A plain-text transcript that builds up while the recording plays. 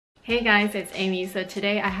Hey guys, it's Amy. So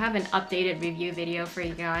today I have an updated review video for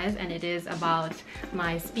you guys, and it is about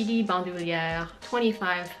my Speedy Bandouliere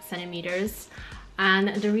 25 centimeters.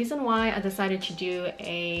 And the reason why I decided to do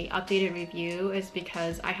a updated review is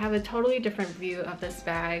because I have a totally different view of this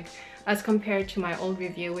bag as compared to my old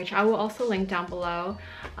review, which I will also link down below.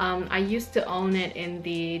 I used to own it in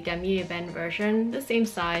the demi-band version, the same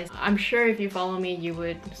size. I'm sure if you follow me, you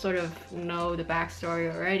would sort of know the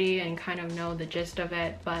backstory already and kind of know the gist of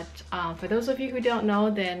it. But for those of you who don't know,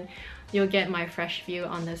 then you'll get my fresh view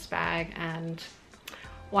on this bag and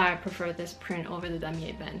why I prefer this print over the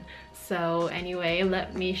demi-band. So anyway,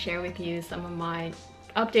 let me share with you some of my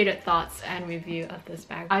updated thoughts and review of this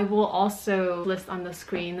bag. I will also list on the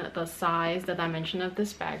screen the size, the dimension of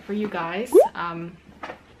this bag for you guys.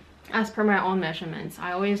 As per my own measurements,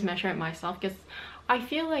 I always measure it myself because I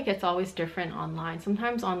feel like it's always different online.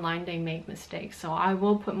 Sometimes online they make mistakes, so I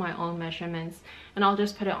will put my own measurements and I'll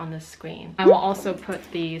just put it on the screen. I will also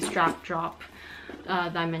put the strap drop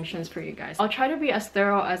dimensions for you guys. I'll try to be as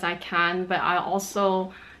thorough as I can, but I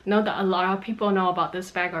also know that a lot of people know about this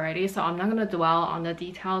bag already, so I'm not going to dwell on the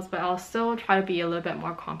details, but I'll still try to be a little bit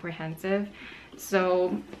more comprehensive.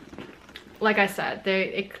 So like I said,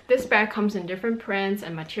 this bag comes in different prints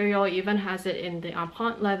and material, even has it in the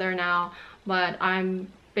empreinte leather now, but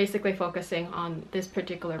I'm basically focusing on this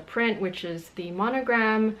particular print, which is the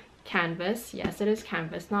monogram canvas. Yes, it is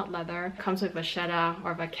canvas, not leather. It comes with vachetta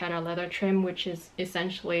or vaqueta leather trim, which is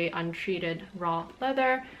essentially untreated raw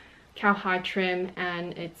leather, cowhide trim,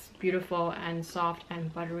 and it's beautiful and soft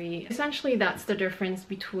and buttery. Essentially, that's the difference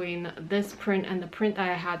between this print and the print that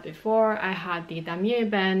I had before. I had the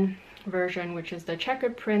demi-band version, which is the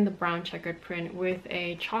checkered print, the brown checkered print with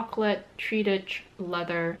a chocolate treated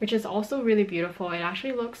leather, which is also really beautiful. It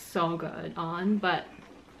actually looks so good on, but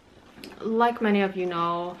like many of you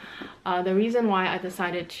know, the reason why I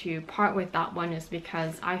decided to part with that one is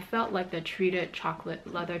because I felt like the treated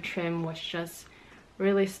chocolate leather trim was just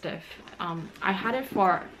really stiff. I had it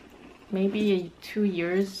for maybe 2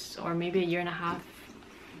 years or maybe a year and a half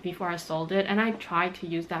before I sold it, and I tried to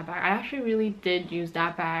use that bag. I actually really did use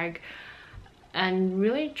that bag and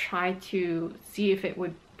really tried to see if it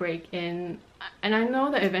would break in, and I know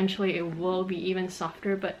that eventually it will be even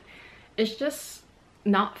softer, but it's just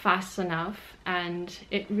not fast enough, and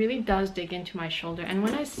it really does dig into my shoulder. And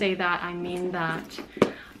when I say that, I mean that,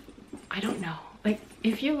 I don't know, like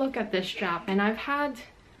if you look at this strap, and I've had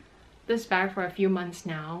this bag for a few months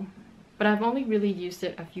now, but I've only really used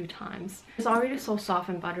it a few times. It's already so soft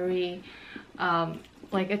and buttery,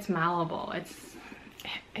 like it's malleable.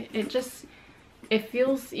 It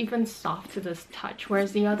feels even soft to this touch,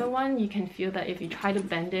 whereas the other one, you can feel that if you try to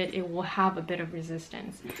bend it, it will have a bit of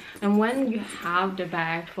resistance. And when you have the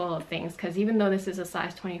bag full of things, because even though this is a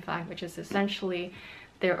size 25, which is essentially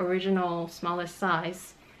their original smallest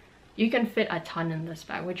size, you can fit a ton in this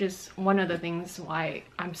bag, which is one of the things why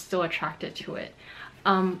I'm still attracted to it.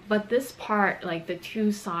 But this part, like the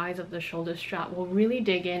two sides of the shoulder strap, will really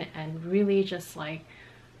dig in and really just like,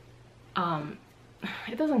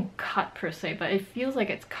 it doesn't cut per se, but it feels like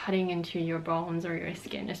it's cutting into your bones or your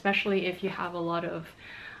skin, especially if you have a lot of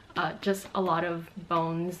just a lot of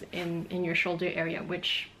bones in your shoulder area,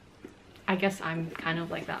 which I guess I'm kind of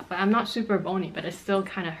like that, but I'm not super bony, but it still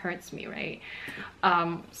kind of hurts me, right?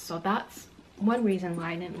 So that's one reason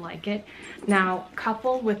why I didn't like it. Now,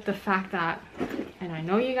 coupled with the fact that, and I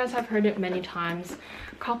know you guys have heard it many times,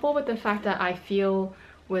 coupled with the fact that I feel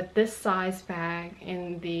with this size bag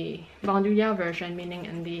in the bandouliere version, meaning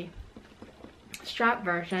in the strap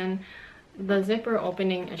version, the zipper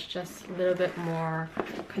opening is just a little bit more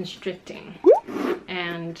constricting,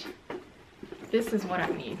 and this is what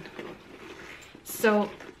I mean. So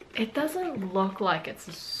it doesn't look like it's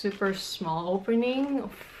a super small opening,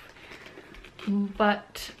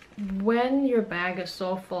 but when your bag is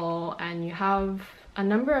so full and you have a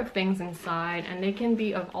number of things inside, and they can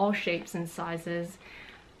be of all shapes and sizes,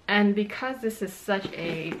 and because this is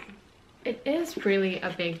it is really a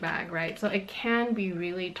big bag, right? So it can be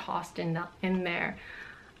really tossed in there,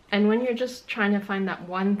 and when you're just trying to find that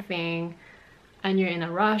one thing and you're in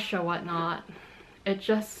a rush or whatnot, it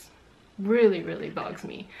just really bugs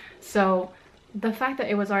me. So the fact that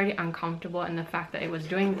it was already uncomfortable and the fact that it was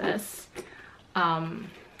doing this,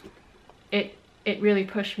 it really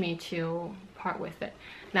pushed me to part with it.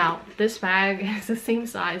 Now, this bag is the same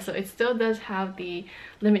size, so it still does have the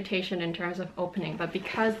limitation in terms of opening, but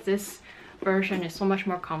because this version is so much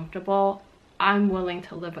more comfortable, I'm willing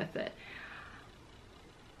to live with it.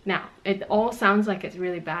 Now, it all sounds like it's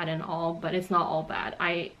really bad and all, but it's not all bad.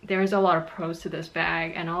 There's a lot of pros to this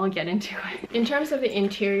bag, and I'll get into it. In terms of the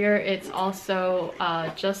interior, it's also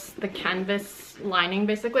just the canvas lining.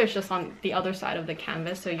 Basically, it's just on the other side of the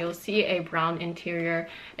canvas, so you'll see a brown interior.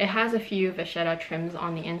 It has a few vachetta trims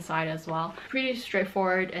on the inside as well. Pretty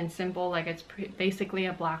straightforward and simple, like it's basically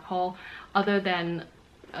a black hole, other than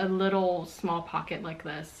a little small pocket like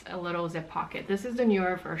this, a little zip pocket. This is the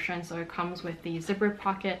newer version, so it comes with the zipper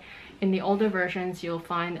pocket. In the older versions, you'll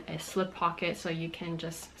find a slip pocket, so you can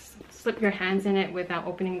just slip your hands in it without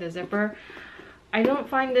opening the zipper. I don't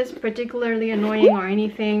find this particularly annoying or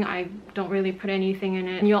anything. I don't really put anything in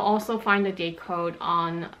it. And you'll also find a date code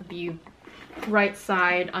on the right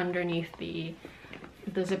side underneath the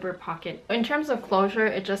zipper pocket. In terms of closure,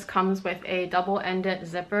 it just comes with a double-ended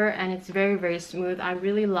zipper, and it's very smooth. I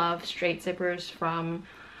really love straight zippers from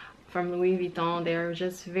Louis Vuitton. They're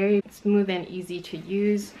just very smooth and easy to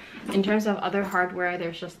use. In terms of other hardware,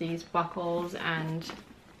 there's just these buckles and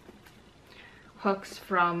hooks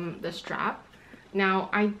from the strap. Now,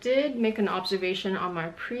 I did make an observation on my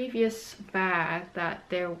previous bag that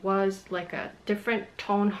there was like a different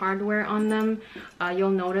tone hardware on them. You'll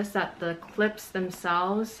notice that the clips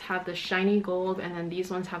themselves have the shiny gold, and then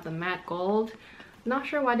these ones have the matte gold. Not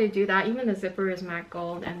sure why they do that. Even the zipper is matte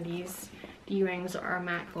gold, and these D-rings are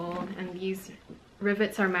matte gold, and these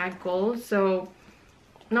rivets are matte gold. So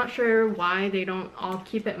not sure why they don't all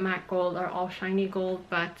keep it matte gold or all shiny gold,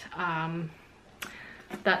 but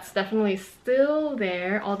that's definitely still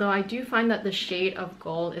there, although I do find that the shade of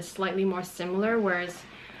gold is slightly more similar, whereas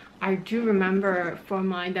I do remember for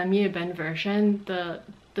my Damier Ebene version, the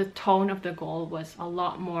tone of the gold was a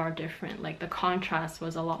lot more different, like the contrast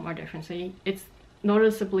was a lot more different, so it's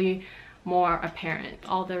noticeably more apparent.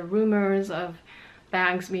 All the rumors of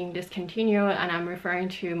bags being discontinued, and I'm referring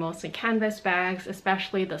to mostly canvas bags,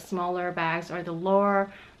 especially the smaller bags or the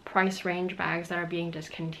lower price range bags that are being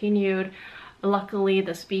discontinued. Luckily,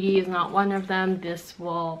 the Speedy is not one of them. This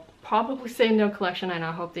will probably stay in their collection, and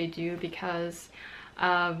I hope they do, because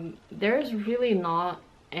there's really not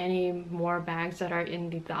any more bags that are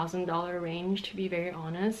in the $1,000 range, to be very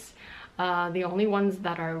honest. The only ones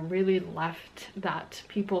that are really left that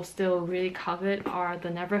people still really covet are the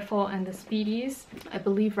Neverfull and the Speedies. I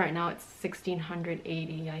believe right now it's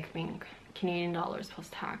 $1,680, I think, Canadian dollars plus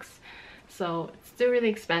tax. So it's still really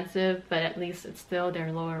expensive, but at least it's still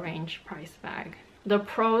their lower range price bag. The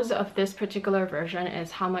pros of this particular version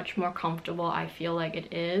is how much more comfortable I feel like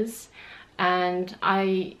it is. And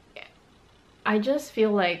I just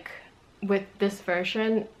feel like with this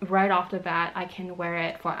version, right off the bat, I can wear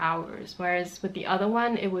it for hours. Whereas with the other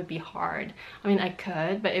one, it would be hard. I mean, I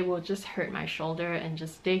could, but it will just hurt my shoulder and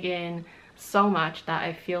just dig in so much that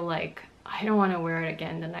I feel like I don't want to wear it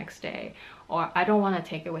again the next day, or I don't want to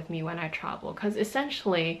take it with me when I travel, because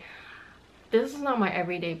essentially this is not my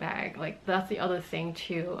everyday bag. Like, that's the other thing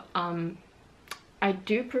too. I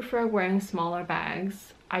do prefer wearing smaller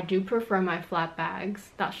bags. I do prefer my flat bags.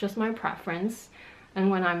 That's just my preference. And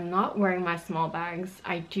when I'm not wearing my small bags,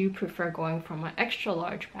 I do prefer going for my extra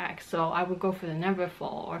large bag. So I would go for the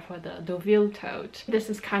Neverfull or for the Deauville tote. This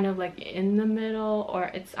is kind of like in the middle, or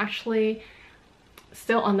it's actually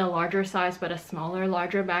still on the larger size, but a smaller,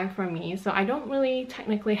 larger bag for me. So I don't really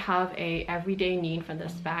technically have a everyday need for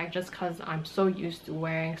this bag, just because I'm so used to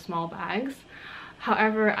wearing small bags.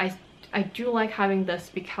 However, I do like having this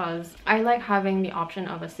because I like having the option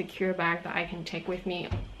of a secure bag that I can take with me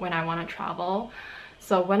when I want to travel.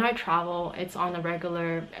 So when I travel, it's on a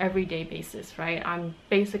regular, everyday basis, right? I'm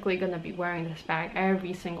basically going to be wearing this bag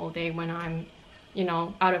every single day when I'm, you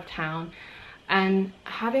know, out of town. And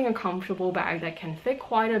having a comfortable bag that can fit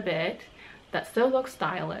quite a bit, that still looks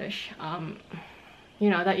stylish, you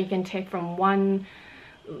know, that you can take from one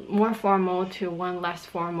more formal to one less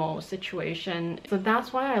formal situation. So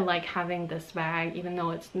that's why I like having this bag, even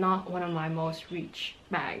though it's not one of my most reach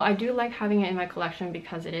bags. I do like having it in my collection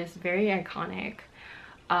because it is very iconic.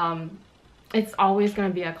 It's always going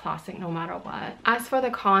to be a classic no matter what. As for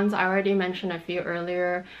the cons, I already mentioned a few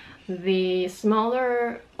earlier. The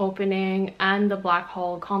smaller opening and the black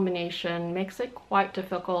hole combination makes it quite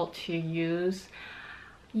difficult to use.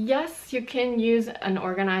 Yes, you can use an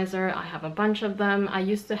organizer. I have a bunch of them. I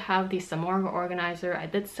used to have the Samorga organizer. I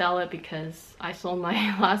did sell it because I sold my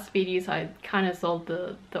last Speedy, so I kind of sold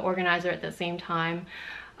the organizer at the same time.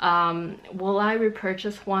 Will I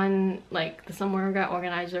repurchase one, like the Samorga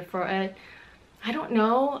organizer for it? I don't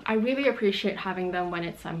know. I really appreciate having them when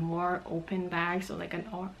it's a more open bag, so like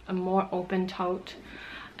a more open tote.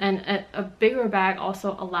 And a bigger bag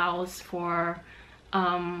also allows for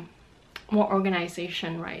more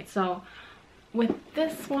organization, right? So with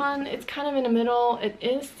this one, it's kind of in the middle. It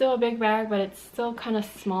is still a big bag, but it's still kind of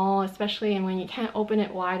small, especially when you can't open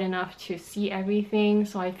it wide enough to see everything.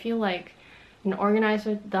 So I feel like an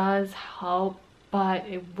organizer does help, but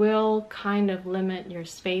it will kind of limit your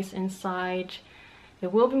space inside.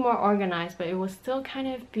 It will be more organized, but it will still kind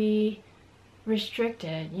of be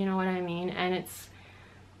restricted, you know what I mean? And it's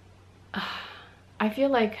I feel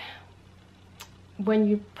like when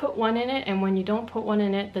you put one in it and when you don't put one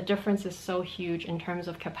in it, the difference is so huge in terms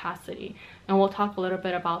of capacity, and we'll talk a little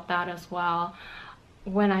bit about that as well.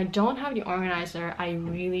 When I don't have the organizer, I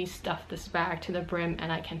really stuff this bag to the brim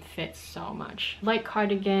and I can fit so much. Light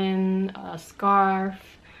cardigan, a scarf,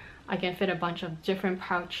 I can fit a bunch of different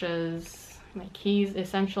pouches, my keys,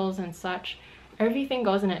 essentials and such. Everything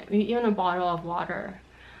goes in it, even a bottle of water.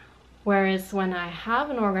 Whereas when I have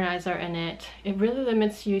an organizer in it, it really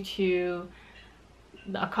limits you to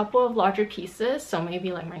a couple of larger pieces, so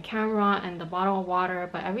maybe like my camera and the bottle of water,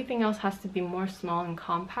 but everything else has to be more small and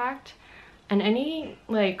compact. And any,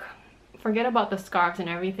 like, forget about the scarves and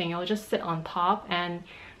everything, it'll just sit on top, and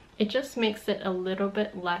it just makes it a little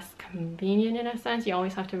bit less convenient in a sense. You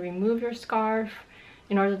always have to remove your scarf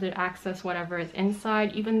in order to access whatever is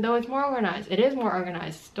inside, even though it's more organized. It is more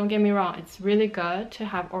organized, don't get me wrong, it's really good to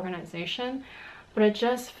have organization, but it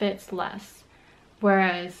just fits less.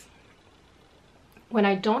 Whereas when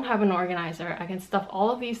I don't have an organizer, I can stuff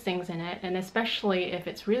all of these things in it, and especially if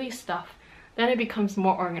it's really stuffed, then it becomes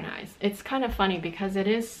more organized. It's kind of funny because it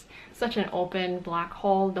is such an open black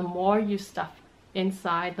hole. The more you stuff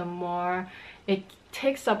inside, the more it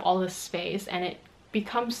takes up all the space and it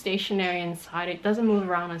becomes stationary inside. It doesn't move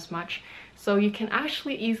around as much, so you can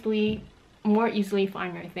actually more easily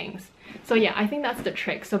find your things. So yeah, I think that's the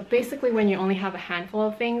trick. So basically when you only have a handful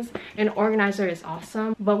of things, an organizer is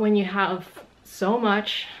awesome, but when you have so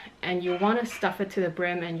much and you want to stuff it to the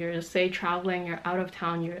brim and you're, say, traveling, you're out of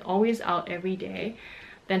town, you're always out every day,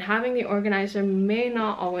 then having the organizer may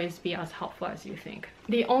not always be as helpful as you think.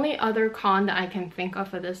 The only other con that I can think of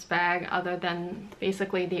for this bag, other than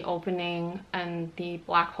basically the opening and the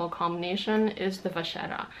black hole combination, is the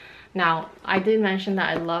vachetta. Now, I did mention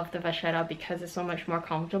that I love the vachetta because it's so much more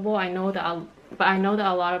comfortable. I know that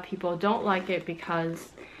a lot of people don't like it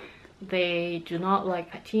because they do not like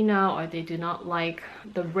patina, or they do not like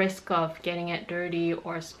the risk of getting it dirty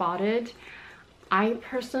or spotted. I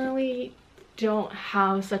personally don't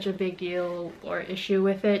have such a big deal or issue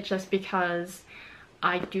with it, just because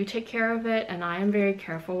I do take care of it and I am very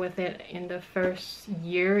careful with it in the first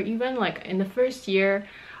year. Even like in the first year,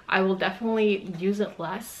 I will definitely use it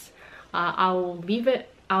less. I'll leave it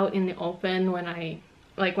out in the open when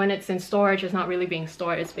when it's in storage. It's not really being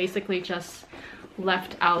stored, it's basically just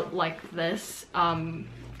left out like this,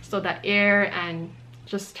 so that air and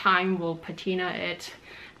just time will patina it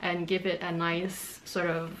and give it a nice sort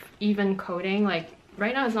of even coating. Like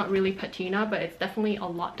right now it's not really patina, but it's definitely a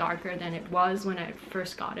lot darker than it was when I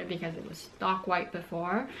first got it, because it was stock white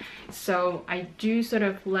before. So I do sort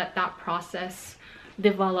of let that process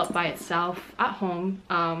develop by itself at home,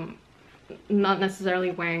 not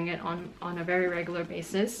necessarily wearing it on a very regular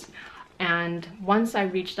basis. And once I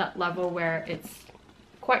reach that level where it's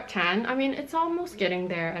quite tan, I mean, it's almost getting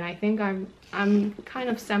there, and I think I'm kind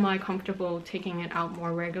of semi-comfortable taking it out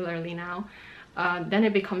more regularly now, then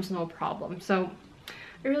it becomes no problem. So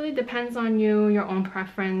it really depends on you, your own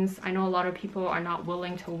preference. I know a lot of people are not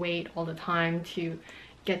willing to wait all the time to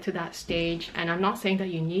get to that stage, and I'm not saying that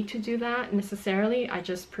you need to do that necessarily. I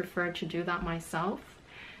just prefer to do that myself.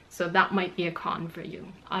 So that might be a con for you.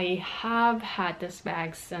 I have had this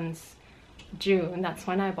bag since June. That's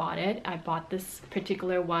when I bought it. I bought this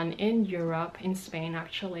particular one in Europe, in Spain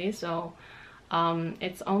actually. So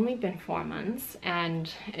it's only been 4 months,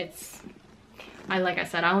 and like I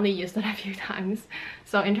said, I only used it a few times.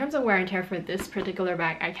 So in terms of wear and tear for this particular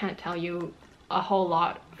bag, I can't tell you a whole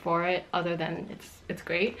lot for it other than it's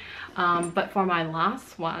great. But for my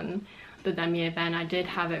last one, the Demi Event, I did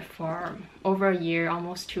have it for over a year,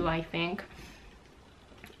 almost 2 I think.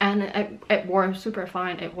 And it wore super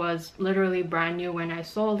fine. It was literally brand new when I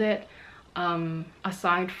sold it,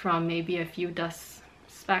 aside from maybe a few dust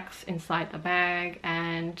specks inside the bag.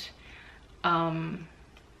 And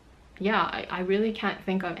yeah, I really can't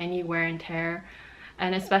think of any wear and tear.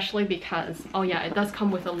 And especially because, oh yeah, it does come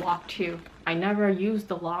with a lock too. I never use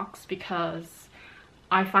the locks because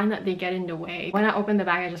I find that they get in the way. When I open the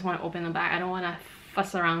bag, I just want to open the bag. I don't want to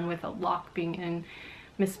fuss around with a lock being in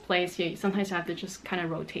misplaced. Sometimes you have to just kind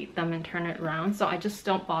of rotate them and turn it around, so I just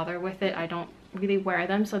don't bother with it. I don't really wear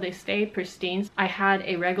them, so they stay pristine. I had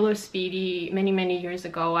a regular Speedy many years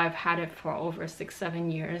ago. I've had it for over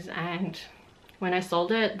 6-7 years, and when I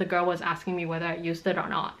sold it, the girl was asking me whether I used it or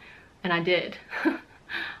not, and I did.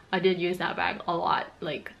 I did use that bag a lot,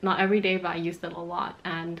 like not every day, but I used it a lot,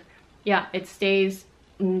 and yeah, it stays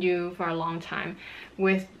new for a long time.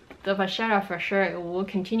 With the vachetta, for sure, it will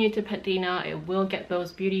continue to patina, it will get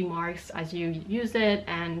those beauty marks as you use it,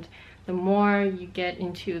 and the more you get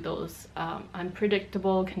into those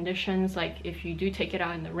unpredictable conditions, like if you do take it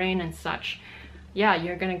out in the rain and such, yeah,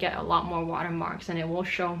 you're gonna get a lot more watermarks and it will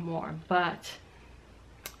show more, but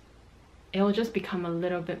it will just become a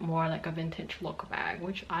little bit more like a vintage look bag,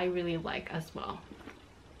 which I really like as well.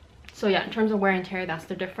 So yeah, in terms of wear and tear, that's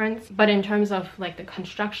the difference. But in terms of like the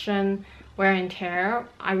construction, wear and tear,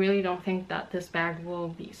 I really don't think that this bag will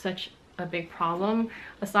be such a big problem,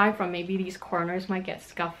 aside from maybe these corners might get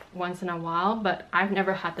scuffed once in a while, but I've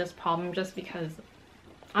never had this problem just because,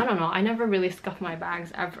 I don't know, I never really scuff my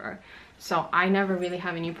bags ever, so I never really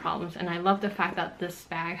have any problems. And I love the fact that this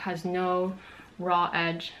bag has no raw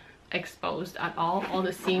edge exposed at all. All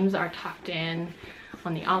the seams are tucked in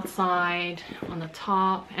on the outside, on the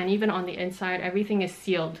top, and even on the inside, everything is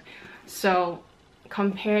sealed. So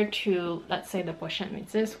compared to, let's say, the pochette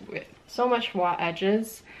métis with so much raw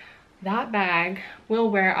edges, that bag will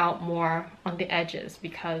wear out more on the edges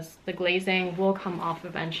because the glazing will come off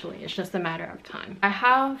eventually. It's just a matter of time. I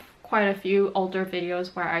have quite a few older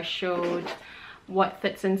videos where I showed what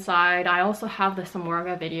fits inside. I also have the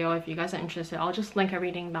Samorga video if you guys are interested. I'll just link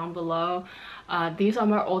everything down below. These are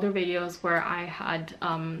more older videos where I had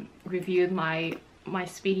reviewed my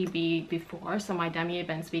Speedy B before, so my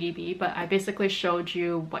demi-event Speedy B, but I basically showed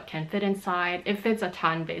you what can fit inside. It fits a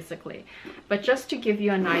ton basically. But just to give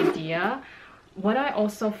you an idea, what I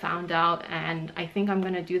also found out, and I think I'm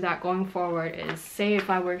gonna do that going forward, is say if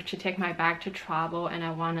I were to take my bag to travel and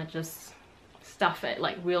I want to just stuff it,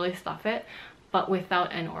 like really stuff it, but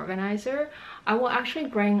without an organizer, I will actually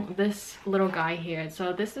bring this little guy here.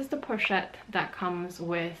 So this is the pochette that comes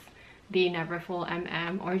with the Neverfull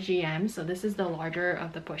MM or GM, so this is the larger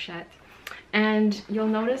of the pochette, and you'll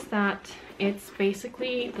notice that it's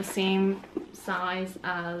basically the same size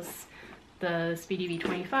as the Speedy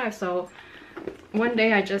V25. So one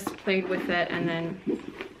day I just played with it and then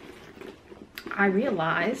I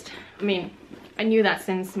realized, I mean, I knew that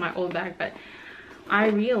since my old bag, but I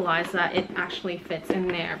realized that it actually fits in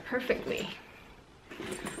there perfectly,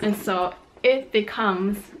 and so it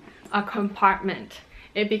becomes a compartment.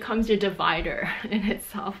 It becomes your divider in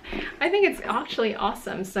itself. I think it's actually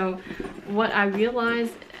awesome. So what I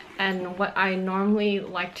realized and what I normally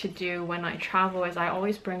like to do when I travel is I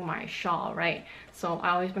always bring my shawl, right? So I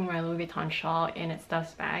always bring my Louis Vuitton shawl in its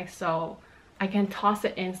dust bag, so I can toss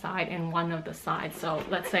it inside in one of the sides. So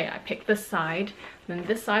let's say I pick this side, then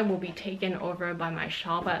this side will be taken over by my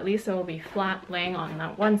shawl, but at least it will be flat laying on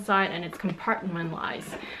that one side and it's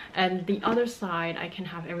compartmentalized. And the other side, I can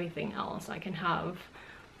have everything else. I can have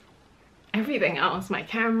everything else, my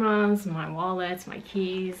cameras, my wallets, my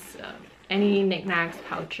keys, any knickknacks,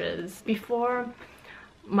 pouches. Before,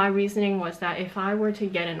 my reasoning was that if I were to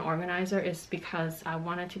get an organizer, it's because I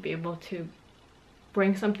wanted to be able to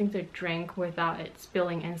bring something to drink without it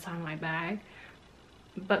spilling inside my bag.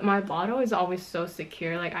 But my bottle is always so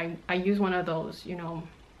secure. Like I use one of those, you know,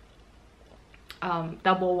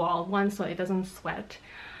 double walled ones so it doesn't sweat.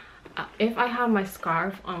 If I have my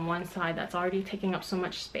scarf on one side that's already taking up so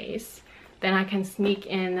much space, then I can sneak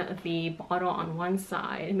in the bottle on one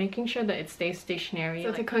side, making sure that it stays stationary.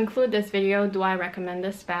 So to conclude this video, do I recommend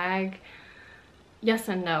this bag? Yes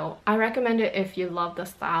and no. I recommend it if you love the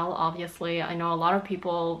style, obviously. I know a lot of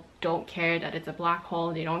people don't care that it's a black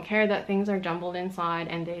hole, they don't care that things are jumbled inside,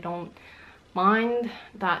 and they don't mind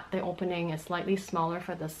that the opening is slightly smaller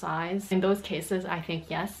for the size. In those cases, I think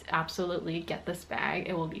yes, absolutely get this bag.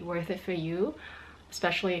 It will be worth it for you,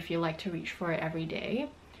 especially if you like to reach for it every day.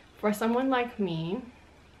 For someone like me,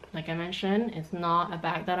 like I mentioned, it's not a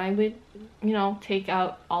bag that I would, you know, take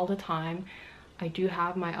out all the time. I do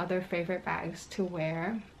have my other favorite bags to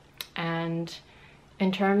wear, and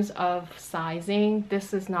in terms of sizing,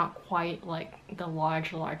 this is not quite like the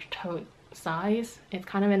large tote size. It's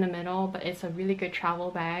kind of in the middle, but it's a really good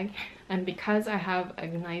travel bag, and because I have a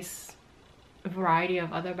nice variety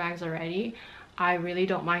of other bags already, I really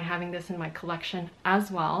don't mind having this in my collection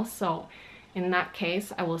as well. So in that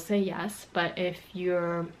case, I will say yes. But if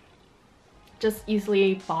you're just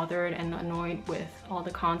easily bothered and annoyed with all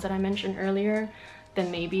the cons that I mentioned earlier,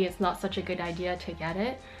 then maybe it's not such a good idea to get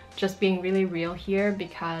it. Just being really real here,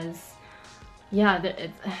 because yeah,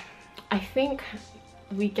 I think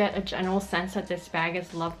we get a general sense that this bag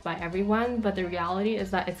is loved by everyone, but the reality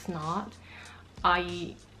is that it's not.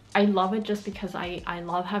 I love it just because I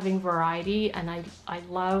love having variety, and I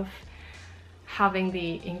love having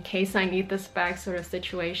the in case I need this bag sort of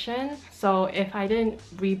situation. So if I didn't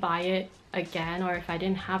rebuy it again, or if I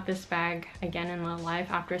didn't have this bag again in my life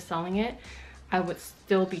after selling it, I would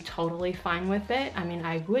still be totally fine with it. I mean,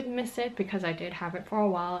 I would miss it because I did have it for a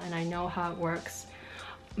while and I know how it works,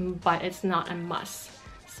 but it's not a must.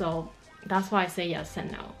 So that's why I say yes and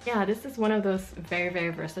no. Yeah, this is one of those very,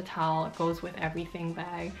 very versatile, goes with everything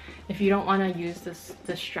bag. If you don't want to use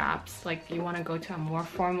the straps, like if you want to go to a more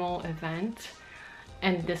formal event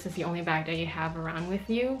and this is the only bag that you have around with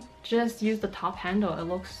you, just use the top handle. It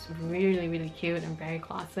looks really, really cute and very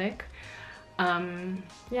classic.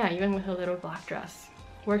 Yeah, even with a little black dress,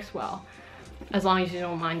 works well, as long as you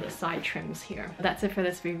don't mind the side trims here. That's it for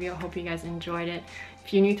this review. I hope you guys enjoyed it.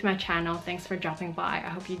 If you're new to my channel, thanks for dropping by. I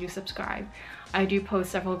hope you do subscribe. I do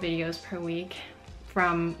post several videos per week,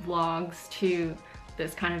 from vlogs to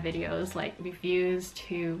this kind of videos, like reviews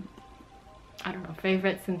to, I don't know,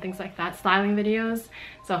 favorites and things like that, styling videos.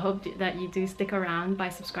 So I hope that you do stick around by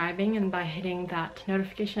subscribing and by hitting that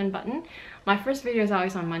notification button. My first video is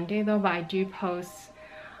always on Monday though, but I do post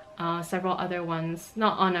several other ones,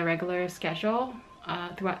 not on a regular schedule,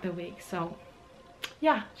 throughout the week. So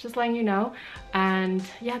yeah, just letting you know. And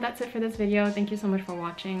yeah, that's it for this video. Thank you so much for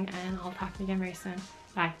watching, and I'll talk to you again very soon.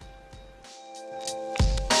 Bye.